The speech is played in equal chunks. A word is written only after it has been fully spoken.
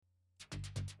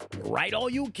Right, all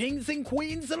you kings and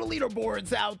queens of the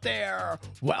leaderboards out there,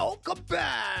 welcome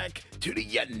back to the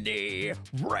Indy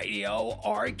Radio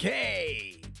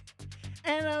Arcade.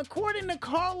 And according to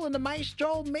Carl and the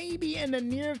Maestro, maybe in the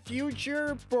near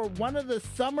future, for one of the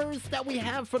summers that we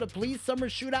have for the Police Summer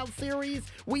Shootout series,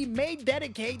 we may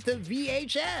dedicate to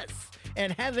VHS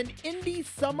and have an indie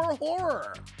summer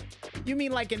horror. You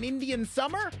mean like an Indian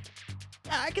summer?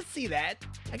 I can see that.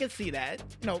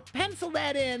 Pencil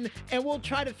that in, and we'll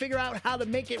try to figure out how to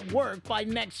make it work by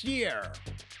next year.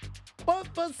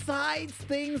 But besides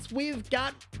things we've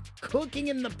got cooking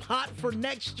in the pot for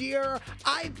next year,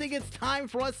 I think it's time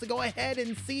for us to go ahead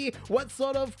and see what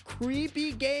sort of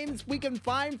creepy games we can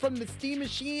find from the Steam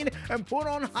machine and put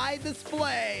on high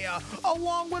display,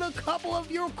 along with a couple of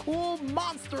your cool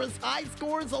monstrous high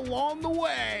scores along the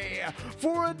way,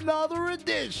 for another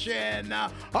edition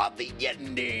of the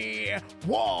Indy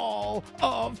Wall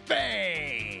of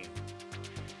Fame.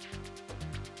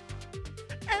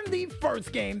 And the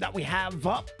first game that we have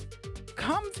up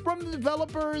comes from the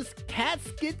developers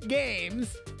Casket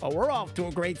Games. Oh, we're off to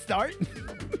a great start.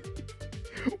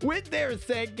 With their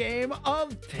set game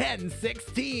of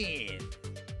 1016.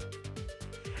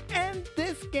 And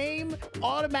this game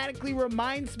automatically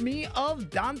reminds me of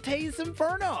Dante's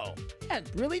Inferno. Yeah,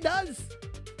 it really does.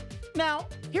 Now,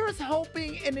 here's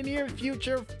hoping in the near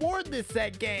future for this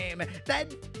set game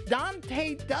that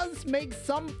Dante does make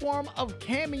some form of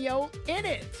cameo in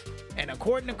it. And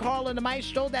according to Carl and the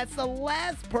Maestro, that's the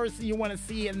last person you want to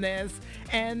see in this.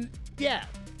 And yeah,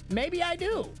 maybe I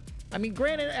do. I mean,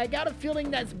 granted, I got a feeling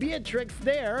that's Beatrix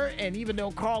there. And even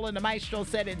though Carl and the Maestro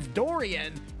said it's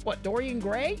Dorian, Dorian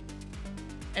Gray?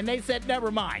 And they said,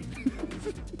 never mind.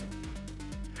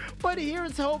 But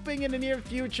here's hoping in the near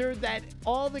future that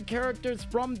all the characters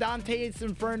from Dante's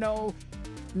Inferno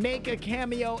make a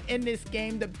cameo in this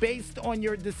game based on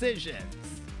your decisions.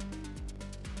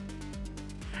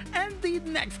 And the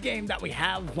next game that we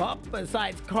have up,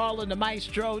 besides Carl and the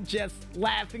Maestro just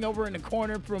laughing over in the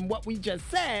corner from what we just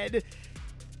said,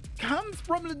 comes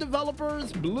from the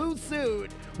developers Blue Suit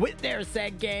with their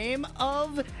set game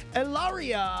of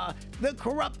Ilaria, the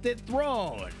Corrupted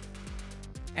Throne.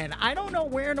 And I don't know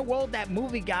where in the world that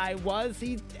movie guy was.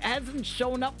 He hasn't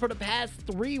shown up for the past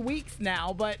 3 weeks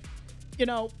now, but,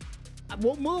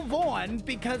 we'll move on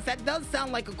because that does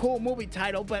sound like a cool movie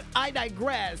title, but I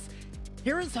digress.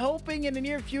 Here's hoping in the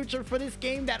near future for this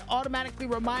game that automatically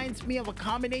reminds me of a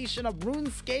combination of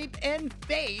RuneScape and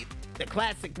Fate, the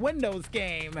classic Windows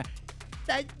game,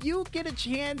 that you get a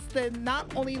chance to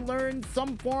not only learn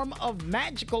some form of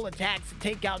magical attacks to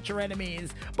take out your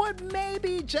enemies, but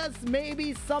maybe, just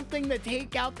maybe, something to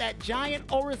take out that giant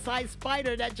oversized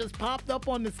spider that just popped up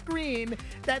on the screen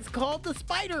that's called the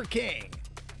Spider King.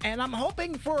 And I'm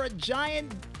hoping for a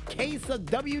giant case of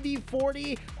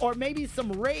WD-40 or maybe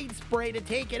some Raid spray to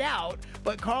take it out,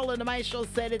 but Carl and the Maestro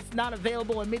said it's not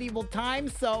available in medieval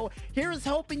times, so here's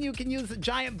hoping you can use a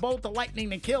giant bolt of lightning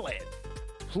to kill it.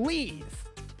 Please.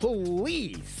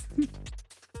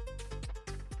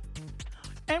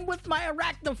 And with my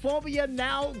arachnophobia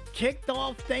now kicked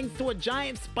off thanks to a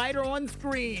giant spider on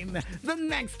screen, the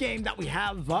next game that we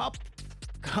have up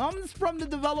comes from the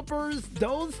developers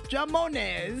Dos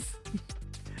Jamones,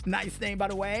 nice name by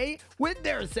the way, with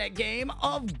their set game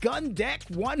of Gun Deck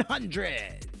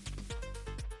 100.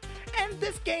 And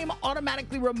this game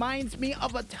automatically reminds me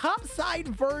of a topside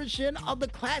version of the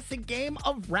classic game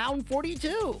of Round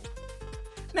 42.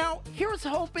 Now, here's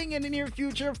hoping in the near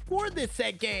future for this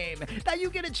set game that you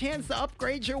get a chance to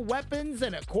upgrade your weapons,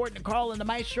 and according to Carl and the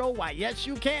Maestro, why yes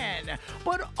you can,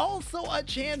 but also a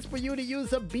chance for you to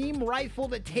use a beam rifle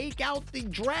to take out the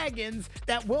dragons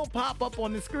that will pop up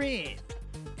on the screen.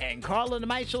 And Carl and the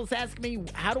Maestro's asking me,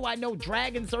 how do I know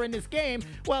dragons are in this game?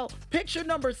 Well, picture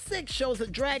number 6 shows a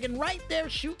dragon right there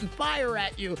shooting fire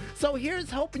at you. So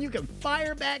here's hoping you can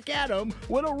fire back at him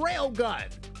with a railgun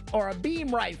or a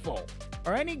beam rifle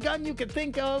or any gun you can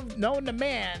think of known to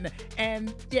man.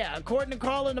 And yeah, according to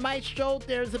Carl and the Maestro,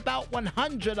 there's about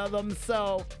 100 of them.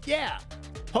 So yeah,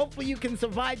 hopefully you can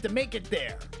survive to make it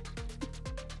there.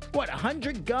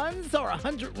 100 guns or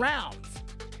 100 rounds?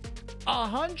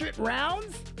 100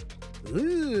 rounds?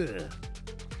 Ugh.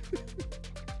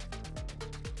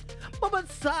 But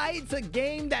besides a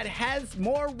game that has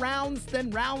more rounds than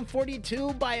Round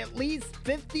 42 by at least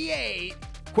 58,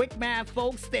 quick math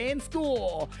folks, stay in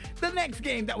school. The next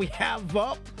game that we have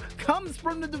up comes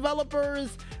from the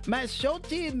developers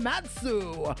Mashochi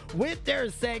Matsu with their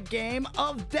set game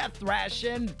of Death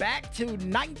Ration back to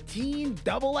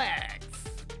 19XX.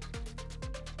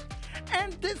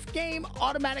 And this game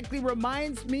automatically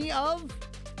reminds me of,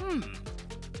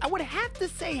 I would have to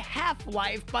say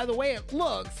Half-Life by the way it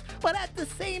looks, but at the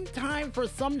same time, for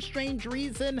some strange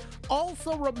reason,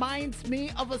 also reminds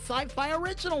me of a sci-fi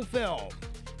original film.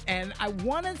 And I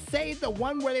want to say the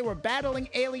one where they were battling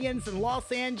aliens in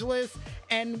Los Angeles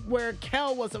and where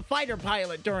Kel was a fighter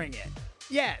pilot during it.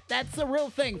 Yeah, that's a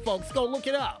real thing, folks. Go look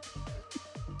it up.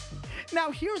 Now,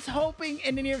 here's hoping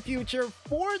in the near future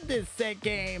for this said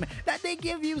game that they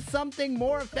give you something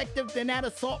more effective than that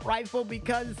assault rifle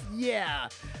because, yeah,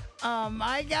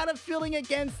 I got a feeling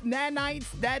against nanites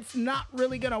that's not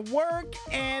really gonna work,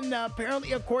 and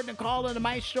apparently, according to Call of the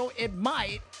Maestro, it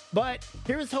might. But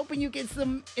here's hoping you get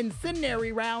some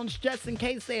incendiary rounds just in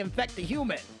case they infect a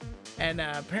human. And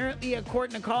apparently,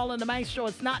 according to Call of the Maestro,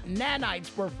 it's not nanites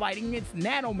we're fighting, it's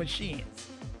nanomachines.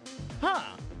 Huh.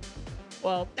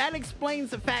 Well, that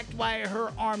explains the fact why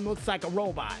her arm looks like a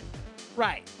robot.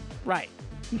 Right.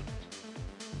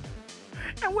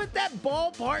 And with that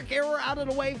ballpark error out of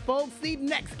the way, folks, the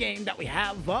next game that we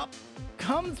have up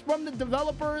comes from the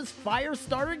developers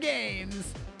Firestarter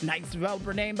Games. Nice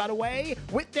developer name, by the way,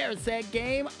 with their said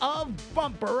game of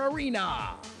Bumper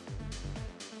Arena.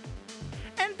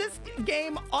 And this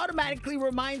game automatically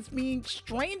reminds me,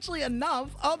 strangely enough,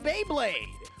 of Beyblade,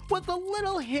 with a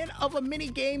little hint of a mini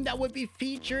game that would be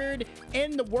featured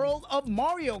in the world of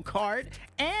Mario Kart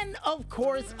and, of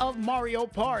course, of Mario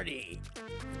Party.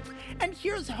 And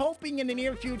here's hoping in the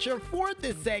near future for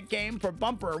this said game for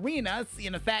Bumper Arena,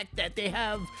 seeing the fact that they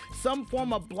have some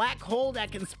form of black hole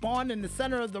that can spawn in the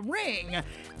center of the ring,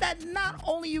 that not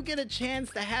only you get a chance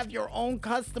to have your own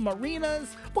custom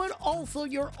arenas, but also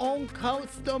your own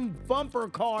custom bumper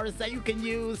cars that you can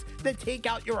use to take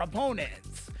out your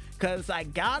opponents. Cause I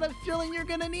got a feeling you're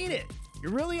gonna need it. You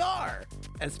really are.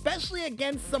 Especially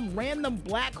against some random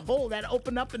black hole that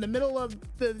opened up in the middle of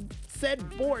the said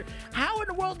board. How in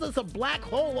the world does a black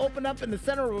hole open up in the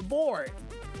center of a board?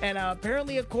 And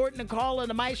apparently, according to Call of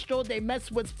the Maestro, they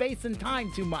mess with space and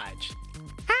time too much.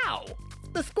 How?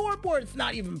 The scoreboard's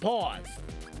not even paused.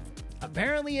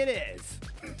 Apparently it is.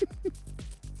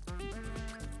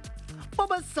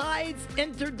 But besides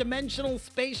interdimensional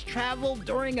space travel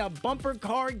during a bumper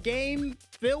car game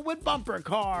filled with bumper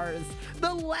cars,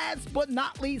 the last but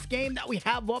not least game that we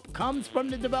have up comes from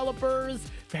the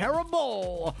developers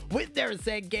Parabole with their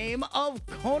said game of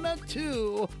Kona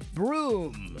 2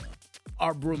 Broom.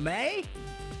 Or Brume?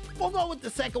 We'll go with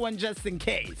the second one just in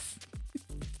case.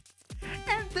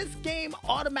 And this game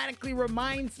automatically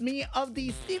reminds me of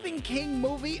the Stephen King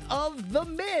movie of The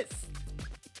Mist.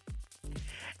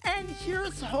 And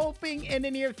here's hoping in the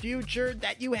near future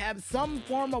that you have some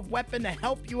form of weapon to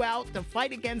help you out to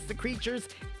fight against the creatures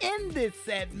in this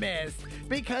said mist.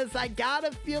 Because I got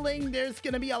a feeling there's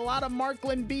going to be a lot of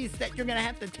Markland beasts that you're going to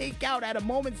have to take out at a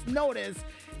moment's notice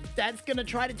that's going to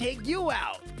try to take you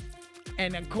out.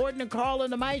 And according to Carl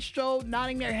and the Maestro,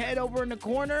 nodding their head over in the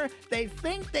corner, they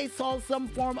think they saw some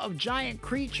form of giant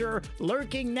creature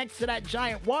lurking next to that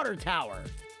giant water tower.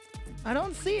 I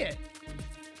don't see it.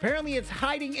 Apparently it's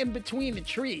hiding in between the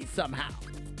trees somehow.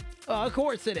 Of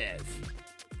course it is.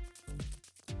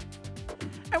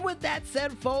 And with that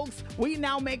said, folks, we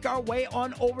now make our way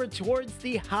on over towards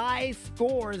the high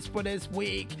scores for this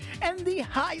week. And the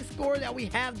high score that we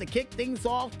have to kick things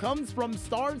off comes from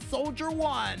Star Soldier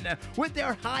 1 with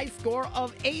their high score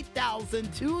of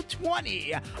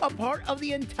 8,220, a part of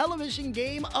the Intellivision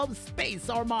game of Space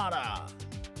Armada.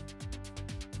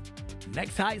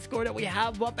 Next high score that we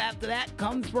have up after that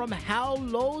comes from How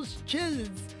Los Chiz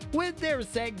with their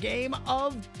said game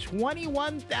of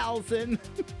 21,000.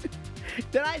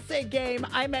 Did I say game?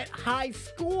 I meant high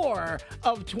score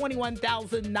of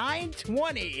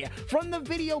 21,920 from the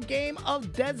video game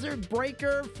of Desert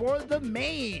Breaker for the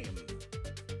MAME.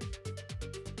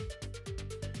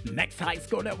 Next high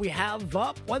score that we have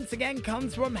up once again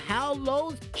comes from How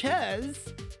Los Chiz,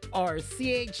 or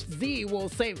CHZ we'll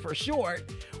say for short,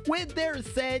 with their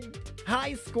said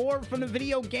high score from the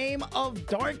video game of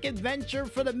Dark Adventure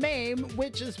for the MAME,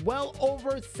 which is well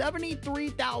over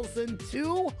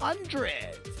 73,200.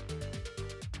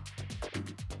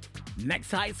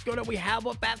 Next high score that we have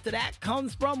up after that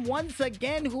comes from, once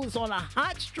again, who's on a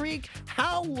hot streak,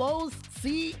 How Low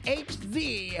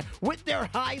CHZ, with their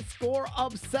high score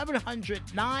of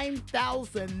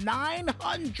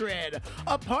 709,900,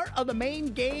 a part of the main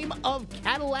game of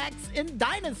Cadillacs and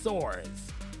Dinosaurs.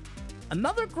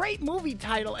 Another great movie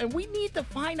title, and we need to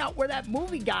find out where that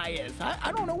movie guy is.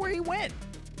 I don't know where he went.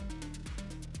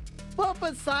 But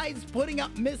besides putting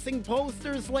up missing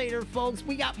posters later, folks,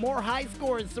 we got more high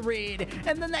scores to read.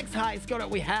 And the next high score that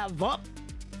we have up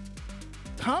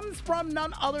comes from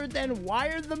none other than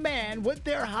Wire the Man with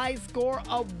their high score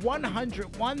of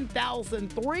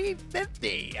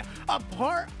 101,350, a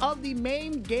part of the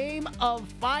main game of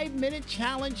 5-Minute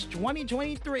Challenge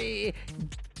 2023,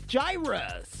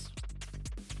 Gyrus.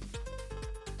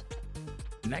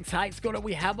 Next high score that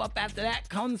we have up after that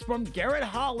comes from Garrett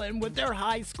Holland with their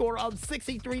high score of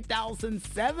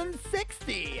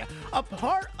 63,760, a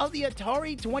part of the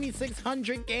Atari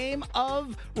 2600 game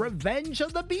of Revenge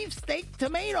of the Beefsteak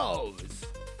Tomatoes.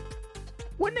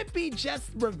 Wouldn't it be just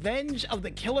Revenge of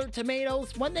the Killer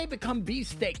Tomatoes when they become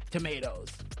beefsteak tomatoes?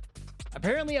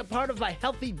 Apparently a part of a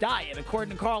healthy diet,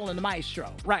 according to Carl and the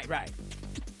Maestro. Right.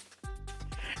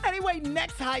 Anyway,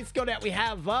 next high score that we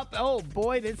have up, oh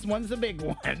boy, this one's a big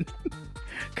one,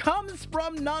 comes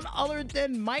from none other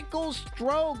than Michael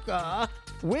Stroka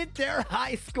with their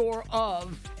high score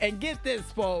of, and get this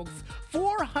folks,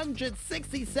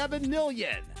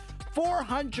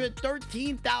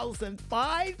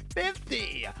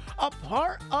 467,413,550, a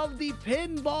part of the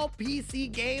pinball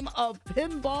PC game of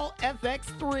Pinball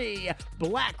FX3,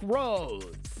 Black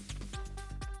Rose.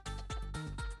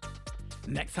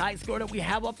 Next high score that we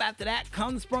have up after that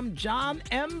comes from John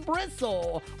M.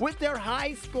 Bristle with their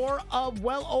high score of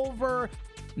well over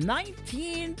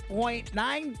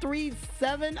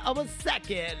 19.937 of a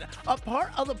second, a part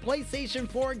of the PlayStation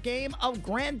 4 game of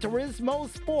Gran Turismo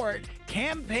Sport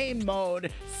Campaign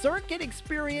Mode Circuit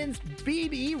Experience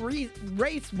BD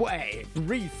Raceway.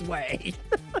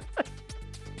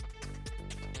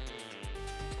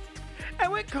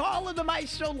 And with Carl and the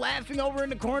Maestro laughing over in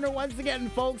the corner once again,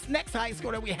 folks, next high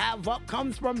score that we have up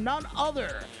comes from none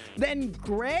other than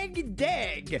Greg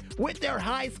Degg with their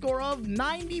high score of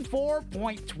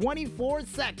 94.24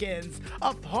 seconds,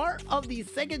 a part of the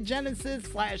Sega Genesis /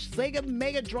 Sega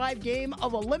Mega Drive game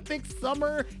of Olympic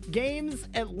Summer Games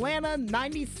Atlanta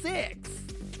 96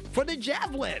 for the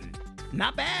Javelin.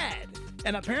 Not bad.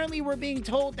 And apparently we're being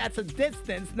told that's a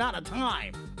distance, not a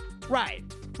time. Right.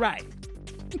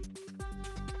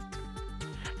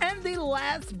 And the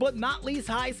last but not least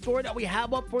high score that we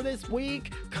have up for this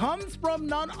week comes from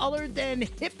none other than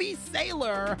Hippie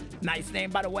Sailor, nice name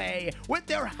by the way, with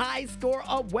their high score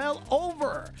of well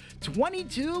over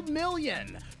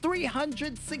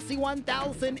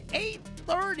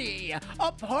 22,361,830,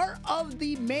 a part of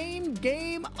the main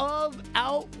game of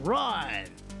Outrun.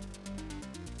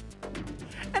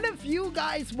 And if you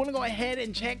guys want to go ahead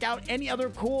and check out any other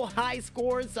cool high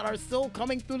scores that are still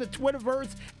coming through the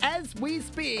Twitterverse as we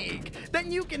speak,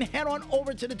 then you can head on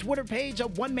over to the Twitter page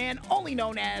of one man only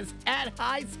known as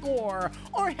 @HighScore,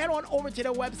 or head on over to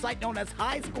their website known as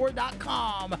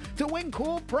highscore.com to win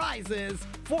cool prizes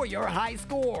for your high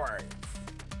scores.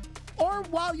 Or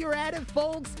while you're at it,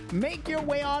 folks, make your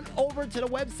way on over to the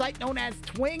website known as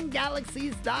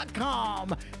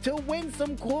twingalaxies.com to win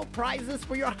some cool prizes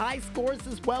for your high scores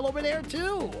as well over there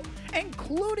too,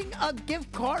 including a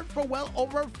gift card for well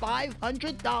over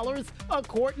 $500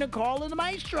 according to Carl and the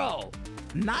Maestro.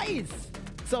 Nice!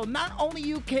 So not only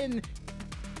you can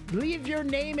leave your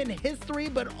name in history,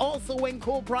 but also win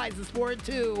cool prizes for it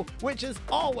too, which is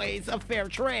always a fair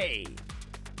trade.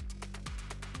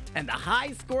 And the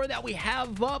high score that we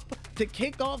have up to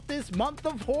kick off this month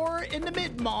of horror in the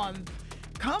mid-month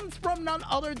comes from none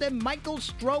other than Michael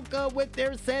Stroka with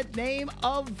their said name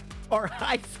of, or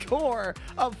high score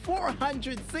of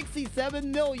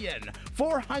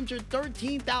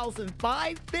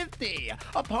 467,413,550,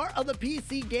 a part of the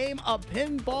PC game of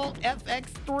Pinball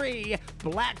FX3,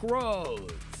 Black Rose.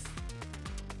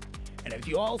 And if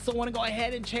you also want to go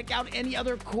ahead and check out any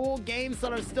other cool games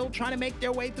that are still trying to make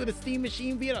their way through the Steam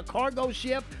machine via a cargo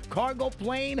ship, cargo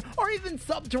plane, or even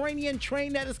subterranean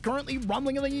train that is currently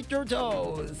rumbling underneath your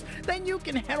toes, then you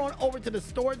can head on over to the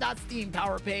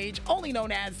store.steampower page, only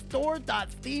known as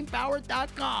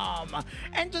store.steampower.com,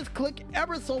 and just click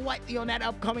ever so lightly on that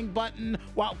upcoming button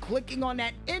while clicking on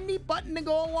that indie button to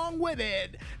go along with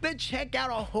it. Then check out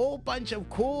a whole bunch of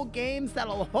cool games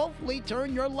that'll hopefully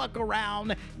turn your luck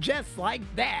around just like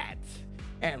that.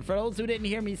 And for those who didn't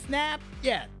hear me snap,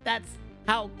 yeah, that's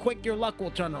how quick your luck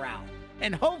will turn around.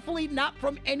 And hopefully not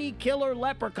from any killer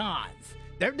leprechauns.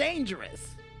 They're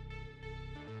dangerous.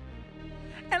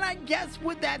 And I guess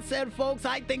with that said, folks,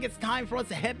 I think it's time for us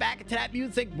to head back to that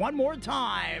music one more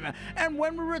time. And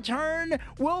when we return,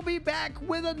 we'll be back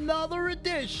with another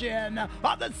edition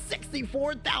of the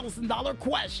 $64,000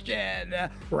 question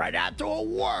right after a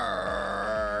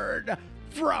word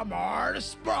from our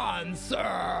sponsors.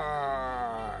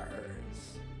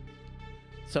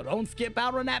 So don't skip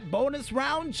out on that bonus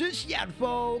round just yet,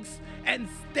 folks, and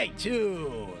stay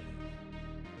tuned.